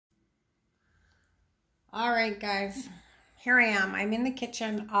All right, guys, here I am. I'm in the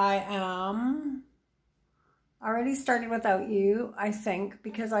kitchen. I am already started without you, I think,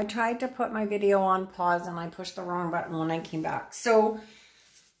 because I tried to put my video on pause and I pushed the wrong button when I came back. So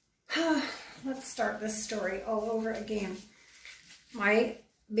let's start this story all over again. My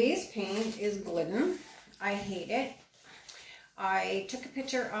base paint is Glidden. I hate it. I took a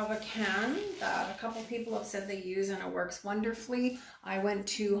picture of a can that a couple people have said they use and it works wonderfully. I went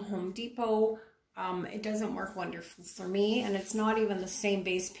to Home Depot. It doesn't work wonderful for me, and it's not even the same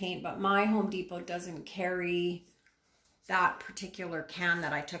base paint, but my Home Depot doesn't carry that particular can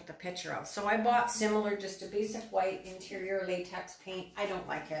that I took the picture of. So I bought similar, just a basic white interior latex paint. I don't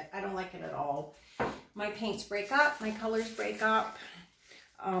like it. I don't like it at all. My paints break up, my colors break up.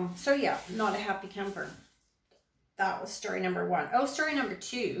 So yeah, not a happy camper. That was story number one. Oh, story number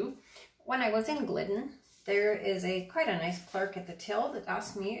two. When I was in Glidden, there is quite a nice clerk at the till that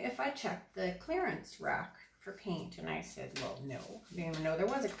asked me if I checked the clearance rack for paint. And I said, well, no. I didn't even know there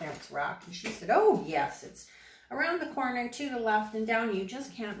was a clearance rack. And she said, oh, yes, it's around the corner to the left and down. You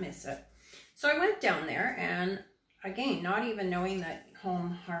just can't miss it. So I went down there, and again, not even knowing that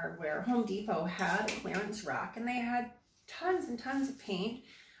Home Depot had a clearance rack, and they had tons and tons of paint.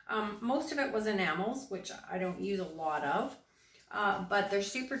 Most of it was enamels, which I don't use a lot of. But they're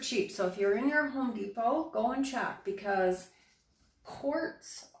super cheap. So if you're in your Home Depot, go and check, because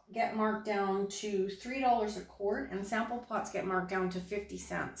quarts get marked down to $3 a quart and sample pots get marked down to 50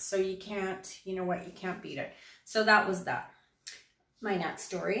 cents. So you can't, you know what, you can't beat it. So that was that. My next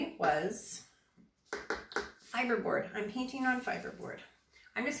story was fiberboard. I'm painting on fiberboard.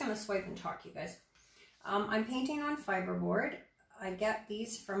 I'm just going to swipe and talk, you guys. I'm painting on fiberboard. I get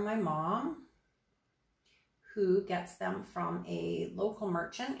these from my mom, who gets them from a local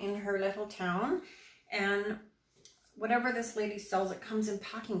merchant in her little town. And whatever this lady sells, it comes in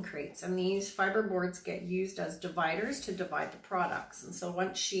packing crates. And these fiberboards get used as dividers to divide the products. And so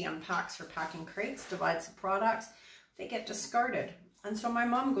once she unpacks her packing crates, divides the products, they get discarded. And so my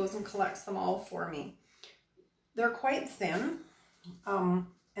mom goes and collects them all for me. They're quite thin.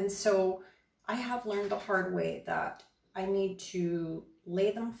 And so I have learned the hard way that I need to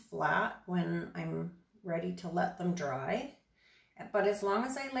lay them flat when I'm ready to let them dry. But as long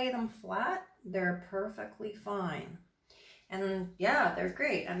as I lay them flat, they're perfectly fine. And yeah, they're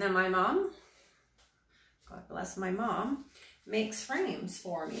great. And then my mom, God bless my mom, makes frames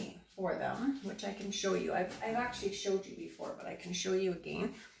for me for them, which I can show you. I've actually showed you before, but I can show you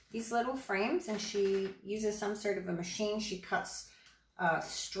again. These little frames, and she uses some sort of a machine. She cuts a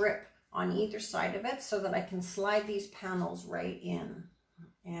strip on either side of it so that I can slide these panels right in,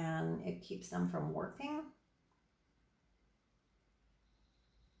 and it keeps them from warping.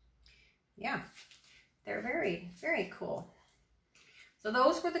 Yeah, they're very, very cool. So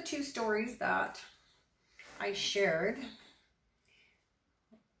those were the two stories that I shared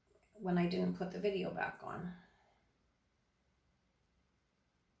when I didn't put the video back on.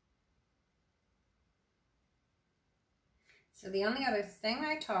 So the only other thing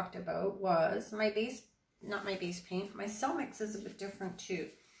I talked about was my base, not my base paint, my cell mix is a bit different too.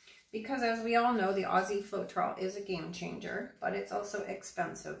 Because as we all know, the Aussie floeteol is a game changer, but it's also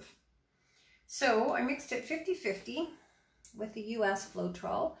expensive. So I mixed it 50-50 with the US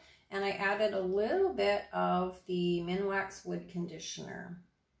floeteol, and I added a little bit of the minwax wood conditioner,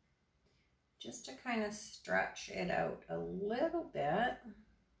 just to kind of stretch it out a little bit.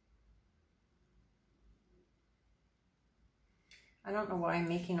 I don't know why I'm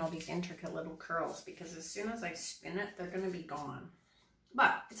making all these intricate little curls, because as soon as I spin it, they're going to be gone.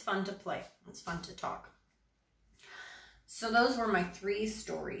 But it's fun to play. It's fun to talk. So those were my three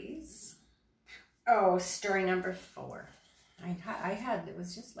stories. Oh, story number 4. It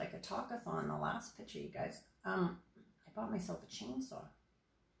was just like a talkathon, the last picture, you guys. I bought myself a chainsaw.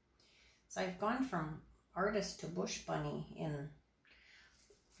 So I've gone from artist to bush bunny in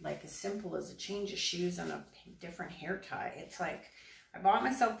like as simple as a change of shoes and a different hair tie. It's like, I bought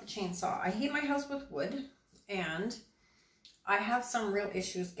myself the chainsaw. I heat my house with wood, and I have some real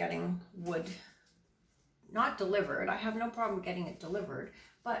issues getting wood not delivered. I have no problem getting it delivered,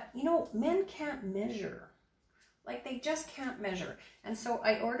 but you know, men can't measure. Like, they just can't measure. And so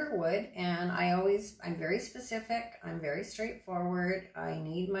I order wood, and I'm very specific. I'm very straightforward. I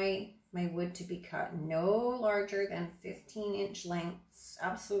need my wood to be cut no larger than 15-inch lengths,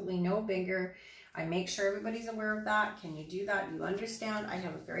 absolutely no bigger. I make sure everybody's aware of that. Can you do that? You understand? I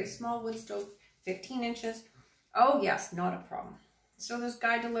have a very small wood stove, 15 inches. Oh yes, not a problem. So this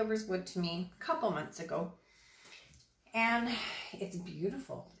guy delivers wood to me a couple months ago, And it's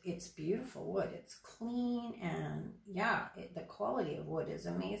beautiful. It's beautiful wood. It's clean, and yeah, the quality of wood is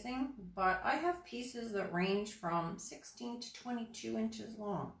amazing. But I have pieces that range from 16 to 22 inches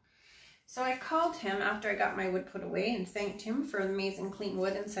long. So I called him after I got my wood put away and thanked him for amazing clean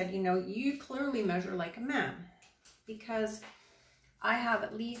wood and said, you know, you clearly measure like a man, because I have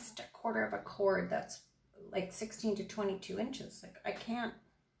at least a quarter of a cord that's like 16 to 22 inches. Like I can't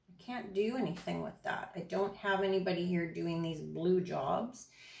do anything with that. I don't have anybody here doing these blue jobs,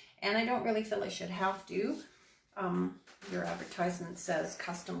 and I don't really feel I should have to. Your advertisement says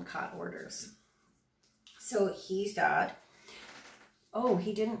custom cut orders. So he said, oh,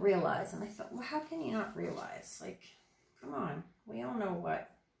 he didn't realize. And I thought, well, how can you not realize? Like, come on, we all know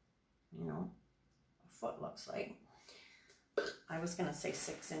what, you know, a foot looks like. I was gonna say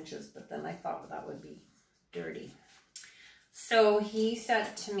 6 inches, but then I thought that would be dirty. So he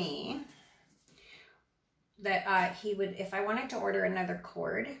said to me that he would, if I wanted to order another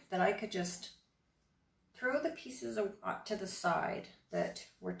cord, that I could just throw the pieces to the side that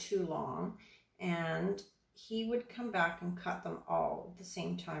were too long, and he would come back and cut them all at the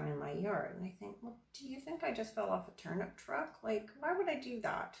same time in my yard. And I think, well, do you think I just fell off a turnip truck? Like, why would I do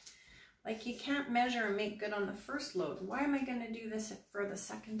that? Like, you can't measure and make good on the first load. Why am I going to do this for the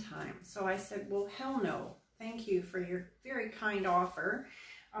second time? So I said, well, hell no. Thank you for your very kind offer.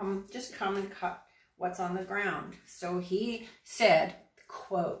 Just come and cut what's on the ground. So he said,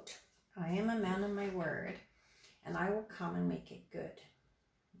 quote, I am a man of my word, and I will come and make it good.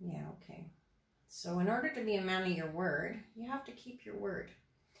 Yeah, okay. So in order to be a man of your word, you have to keep your word.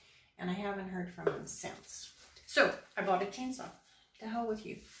 And I haven't heard from him since. So I bought a chainsaw. To hell with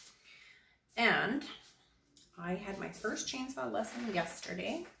you. And I had my first chainsaw lesson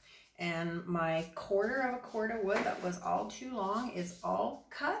yesterday. And my quarter of a cord of wood that was all too long is all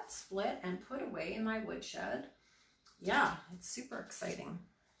cut, split, and put away in my woodshed. Yeah, it's super exciting.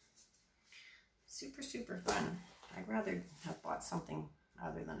 Super, super fun. I'd rather have bought something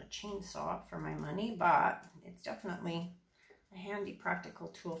other than a chainsaw for my money, but it's definitely a handy practical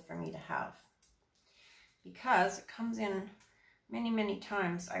tool for me to have, because it comes in many, many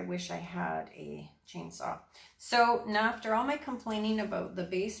times. I wish I had a chainsaw. So now, after all my complaining about the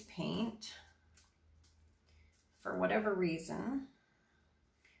base paint, for whatever reason,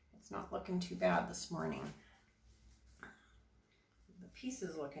 it's not looking too bad this morning. The piece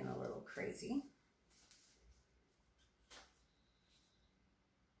is looking a little crazy.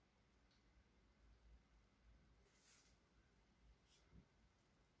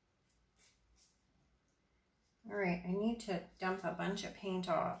 All right, I need to dump a bunch of paint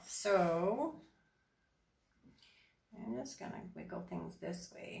off. So I'm just gonna wiggle things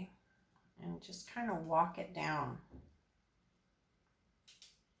this way and just kind of walk it down.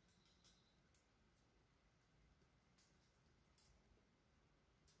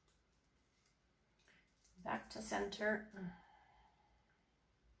 Back to center.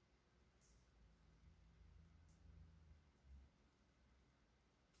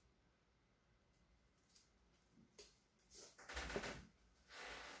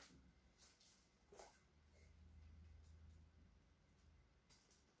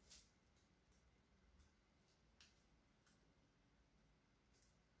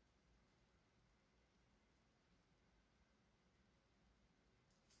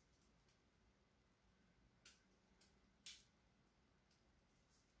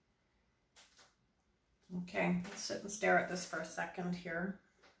 Okay, let's sit and stare at this for a second here.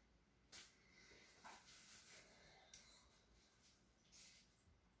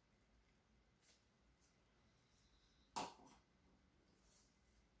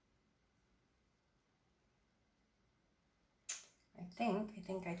 I think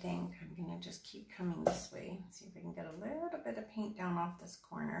I'm gonna just keep coming this way. See if I can get a little bit of paint down off this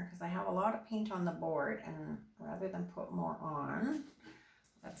corner, because I have a lot of paint on the board, and rather than put more on,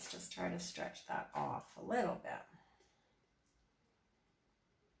 let's just try to stretch that off a little bit.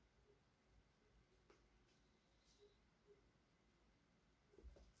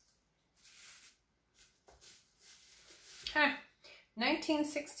 Huh.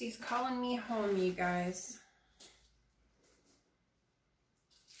 1960s calling me home, you guys.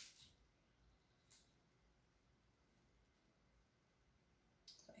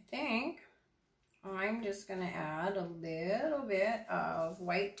 I think I'm just going to add a little bit of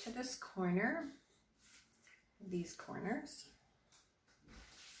white to this corner, these corners.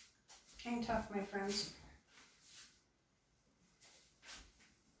 Hang tough, my friends.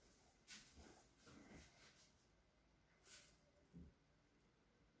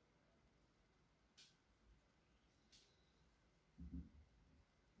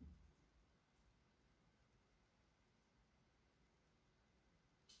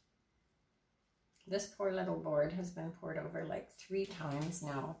 This poor little board has been poured over like 3 times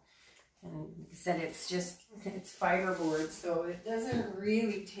now. And like I said, it's fiberboard, so it doesn't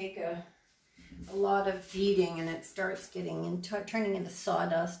really take a lot of beating, and it starts turning into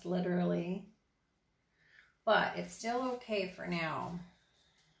sawdust, literally. But it's still okay for now.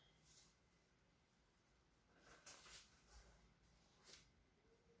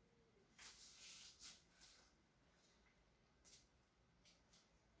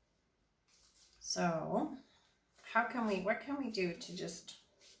 So, what can we do to just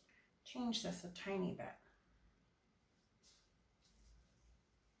change this a tiny bit?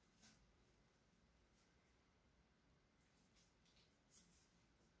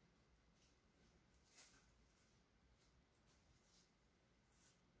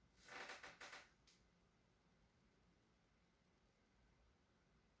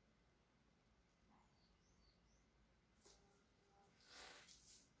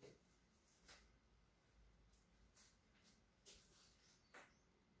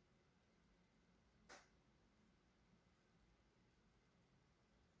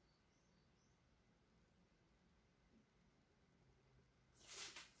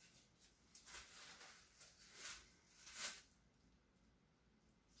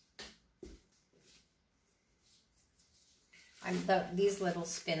 These little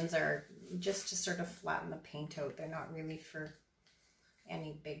spins are just to sort of flatten the paint out. They're not really for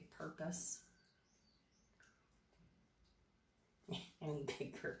any big purpose. Any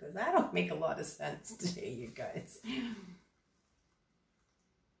big purpose. I don't make a lot of sense today, you guys.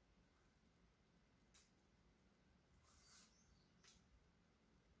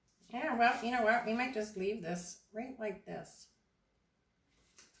 Yeah, well, you know what? We might just leave this right like this.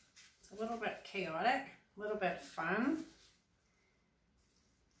 It's a little bit chaotic, a little bit fun.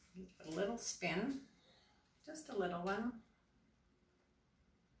 A little spin, just a little one.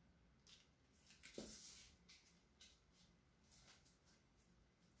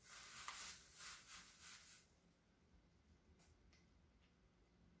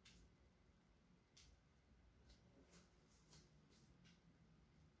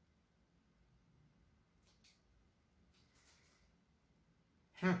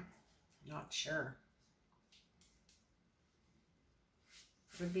 Not sure.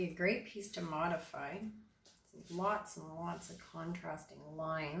 It would be a great piece to modify. Lots and lots of contrasting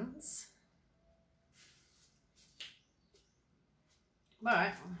lines. But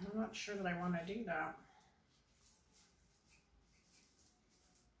I'm not sure that I want to do that.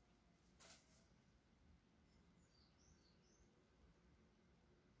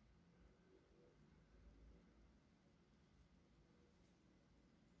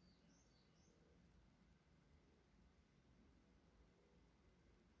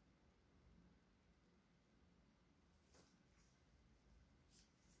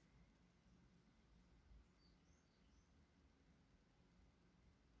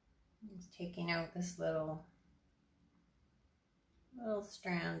 Just taking out this little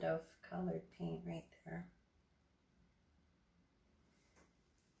strand of colored paint right there.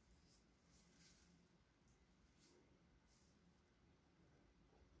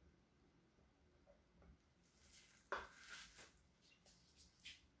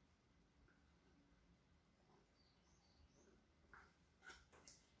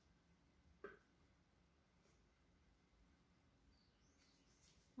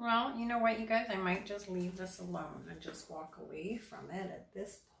 Well, you know what, you guys? I might just leave this alone and just walk away from it at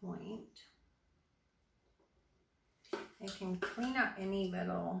this point. I can clean up any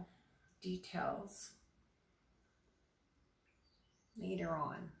little details later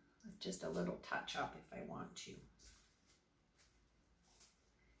on with just a little touch up if I want to.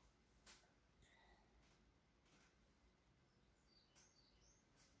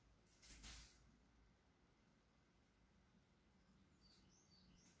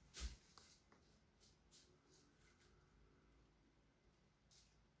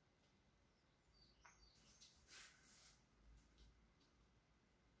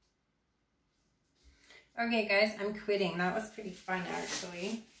 Okay guys, I'm quitting. That was pretty fun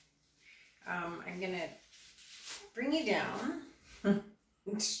actually. I'm gonna bring you down and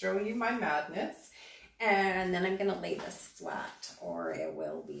show you my madness, and then I'm gonna lay this flat or it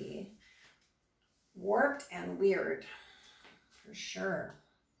will be warped and weird for sure.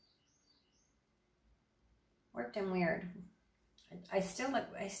 Warped and weird. I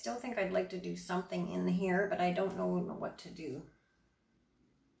still think I'd like to do something in here, but I don't know what to do.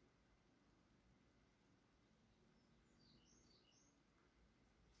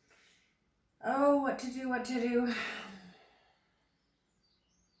 Oh, what to do, what to do.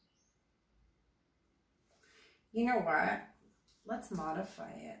 You know what? Let's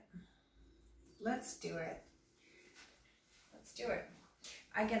modify it. Let's do it. Let's do it.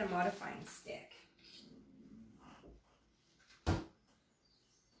 I get a modifying stick.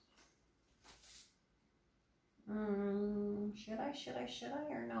 Should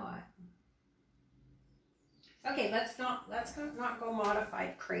I or not? Okay, let's not go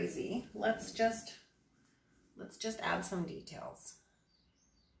modified crazy. Let's just add some details.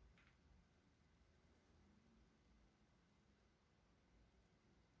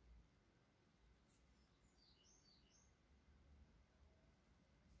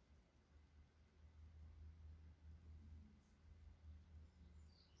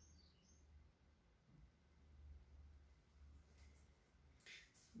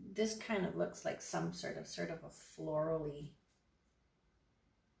 This kind of looks like some sort of a florally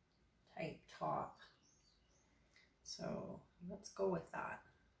type top. So let's go with that.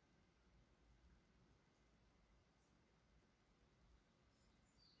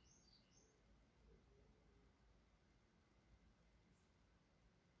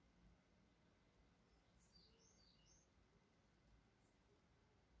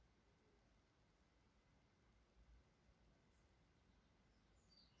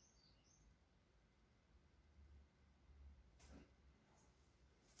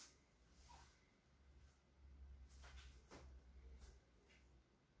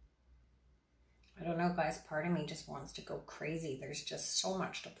 I don't know, guys, part of me just wants to go crazy. There's just so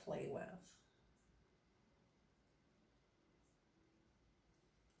much to play with.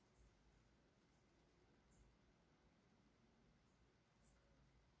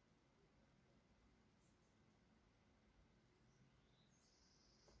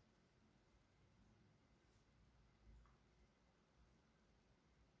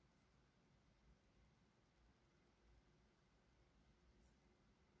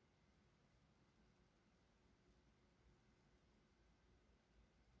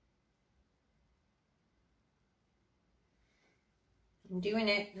 I'm doing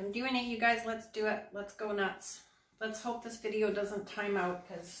it, you guys. Let's do it. Let's go nuts. Let's hope this video doesn't time out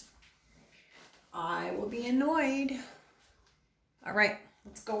because I will be annoyed. All right,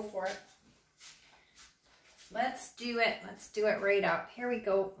 let's go for it. Let's do it. Let's do it right up. Here we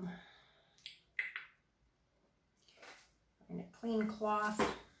go. In a clean cloth.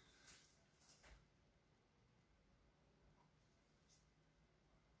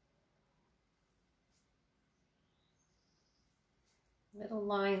 Little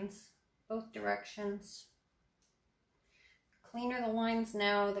lines, both directions. The cleaner the lines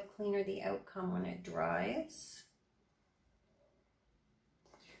now, the cleaner the outcome when it dries.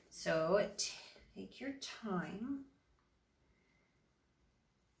 So take your time.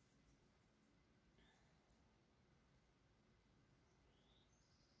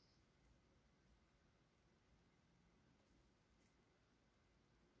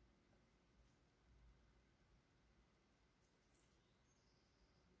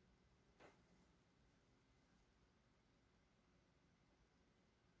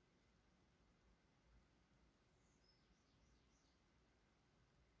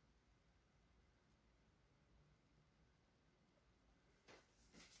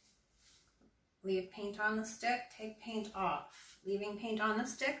 Leave paint on the stick, take paint off. Leaving paint on the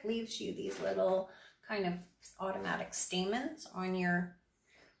stick leaves you these little kind of automatic stamens on your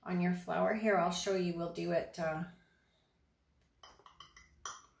flower. Here, I'll show you. We'll do it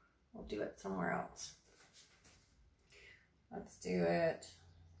somewhere else. Let's do it.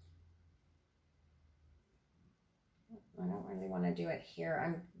 I don't really want to do it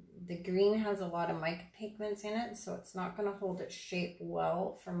here. The green has a lot of mica pigments in it, so it's not going to hold its shape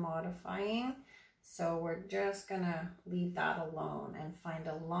well for modifying. So we're just going to leave that alone and find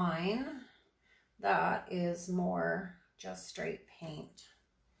a line that is more just straight paint.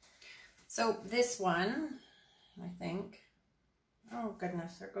 So this one, I think, oh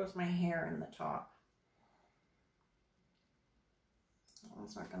goodness, there goes my hair in the top. That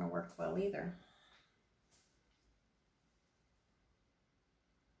one's not going to work well either.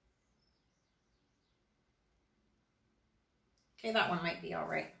 Okay, that one might be all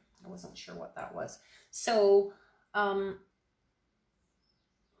right. I wasn't sure what that was. So,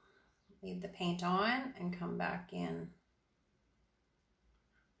 leave the paint on and come back in.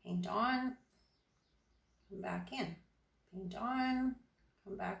 Paint on, come back in. Paint on,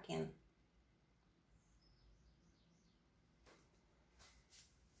 come back in.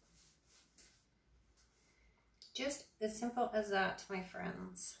 Just as simple as that, my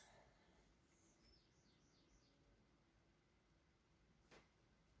friends.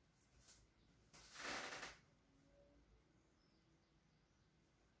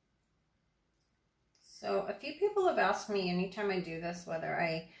 So a few people have asked me anytime I do this whether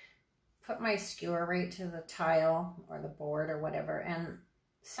I put my skewer right to the tile or the board or whatever, and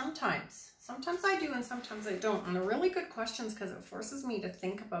sometimes I do and sometimes I don't. And they're really good questions because it forces me to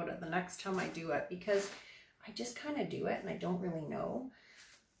think about it the next time I do it, because I just kind of do it and I don't really know.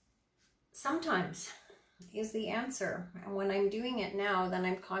 Sometimes is the answer. And when I'm doing it now, then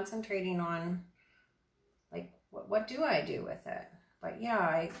I'm concentrating on like, what do I do with it? But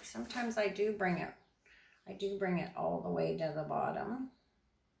yeah, sometimes I do bring it all the way to the bottom.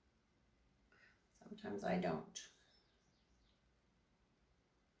 Sometimes I don't.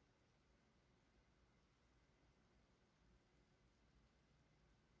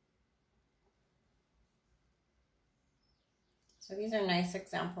 So these are nice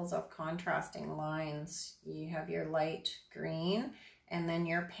examples of contrasting lines. You have your light green and then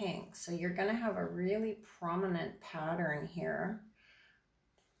your pink. So you're going to have a really prominent pattern here.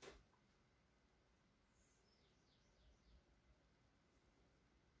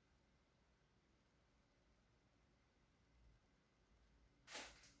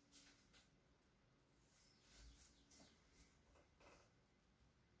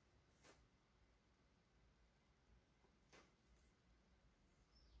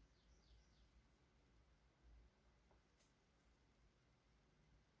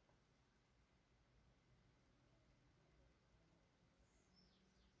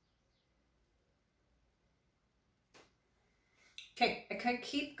 Okay, I could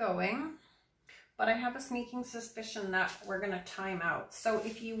keep going, but I have a sneaking suspicion that we're going to time out. So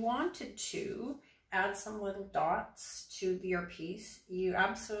if you wanted to add some little dots to your piece, you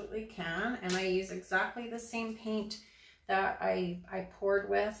absolutely can. And I use exactly the same paint that I poured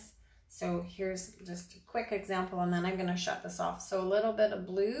with. So here's just a quick example, and then I'm going to shut this off. So a little bit of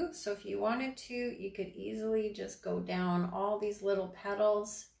blue. So if you wanted to, you could easily just go down all these little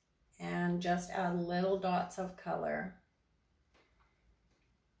petals and just add little dots of color.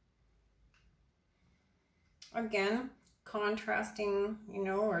 Again, contrasting, you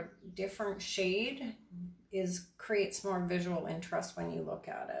know, or different shade creates more visual interest when you look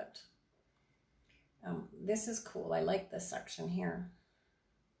at it. This is cool. I like this section here.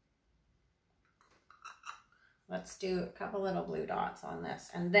 Let's do a couple little blue dots on this,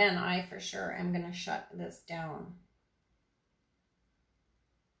 and then I for sure am going to shut this down.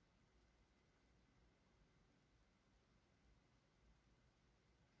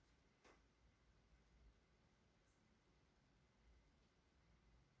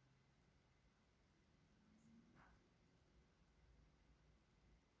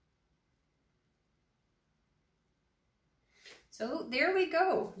 So there we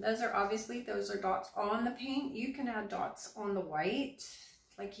go. Those are dots on the paint. You can add dots on the white.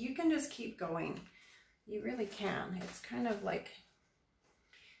 Like, you can just keep going. You really can. It's kind of like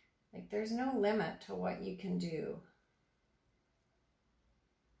there's no limit to what you can do.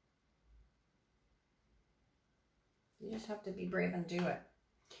 You just have to be brave and do it.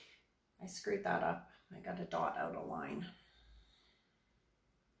 I screwed that up. I got a dot out of line.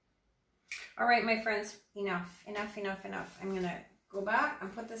 All right, my friends, enough. I'm going to go back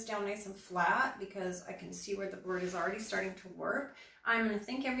and put this down nice and flat because I can see where the board is already starting to work. I'm going to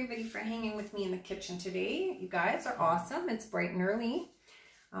thank everybody for hanging with me in the kitchen today. You guys are awesome. It's bright and early.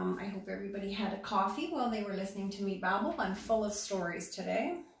 I hope everybody had a coffee while they were listening to me babble. I'm full of stories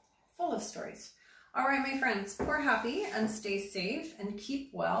today. Full of stories. All right, my friends, we're happy and stay safe and keep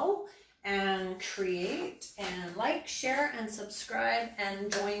well. And create and like, share, and subscribe,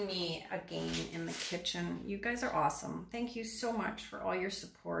 and join me again in the kitchen. You guys are awesome. Thank you so much for all your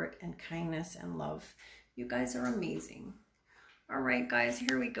support and kindness and love. You guys are amazing. All right, guys,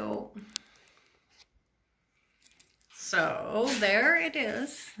 here we go. So there it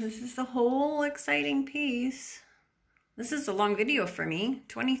is. This is the whole exciting piece. This is a long video for me,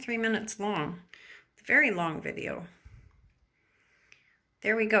 23 minutes long. Very long video.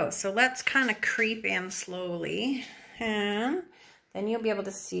 There we go. So let's kind of creep in slowly, and then you'll be able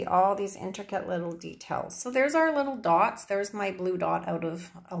to see all these intricate little details. So there's our little dots. There's my blue dot out of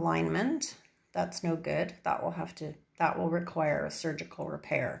alignment. That's no good. That will require a surgical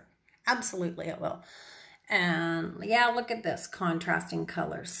repair. Absolutely it will. And yeah, look at this, contrasting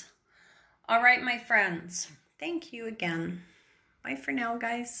colors. All right, my friends. Thank you again. Bye for now,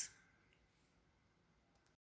 guys.